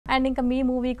And ఇంకా మీ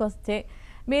మూవీకి వస్తే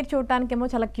మీరు చూడటానికేమో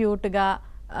చాలా క్యూట్గా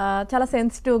చాలా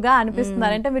సెన్సిటివ్గా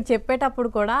అనిపిస్తున్నారు. అంటే మీరు చెప్పేటప్పుడు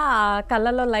కూడా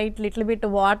కళ్ళలో లైట్ లిటిల్ బిట్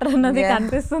వాటర్ అన్నది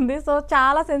కనిపిస్తుంది. సో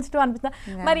చాలా సెన్సిటివ్ అనిపిస్తుంది.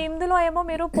 మరి ఇందులో ఏమో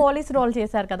మీరు పోలీస్ రోల్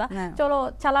చేశారు కదా,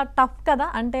 చాలా టఫ్ కదా,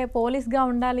 అంటే పోలీస్గా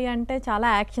ఉండాలి అంటే చాలా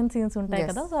యాక్షన్ సీన్స్ ఉంటాయి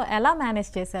కదా, సో ఎలా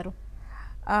మేనేజ్ చేశారు?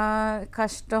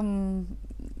 కష్టం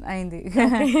అయింది.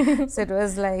 So it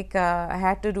was like I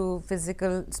had to do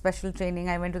physical special training.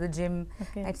 I went to the gym,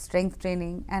 I had strength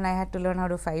training, and I had to learn how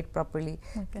to fight properly.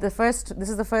 This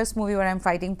is the first movie where I'm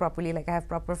fighting properly, like I have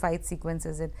proper fight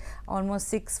sequences and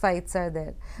almost 6 fights are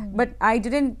there. But I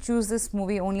didn't choose this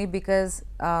movie only because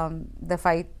the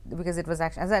fight, because it was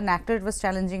actually, as an actor it was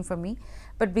challenging for me,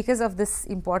 but because of this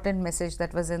important message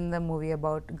that was in the movie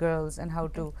about girls and how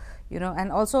to, you know, and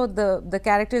also the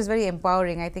character is very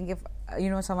empowering. I think if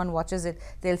someone watches it,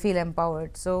 they'll feel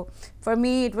empowered. So for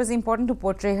me it was important to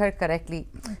portray her correctly.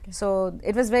 So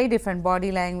it was very different,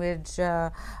 body language,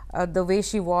 the way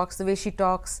she walks, the way she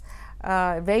talks,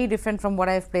 very different from what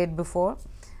I've played before.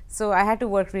 So I had to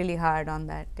work really hard on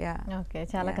that. Okay,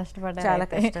 చాలా కష్టపడ్డారు. చాలా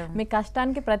కష్టం. మీ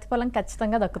కష్టానికి ప్రతిఫలం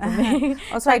ఖచ్చితంగా దక్కుతుంది.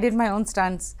 Also I did my own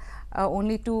stunts.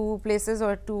 Only 2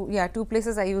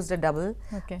 places I used a double.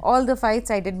 All the fights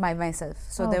I did by myself.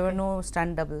 So there were no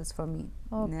stunt doubles for me.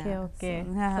 Okay.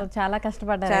 So చాలా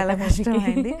కష్టపడ్డారు. చాలా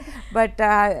కష్టమైంది. But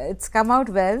it's come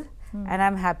out well. And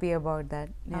I'm happy about that.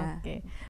 Okay.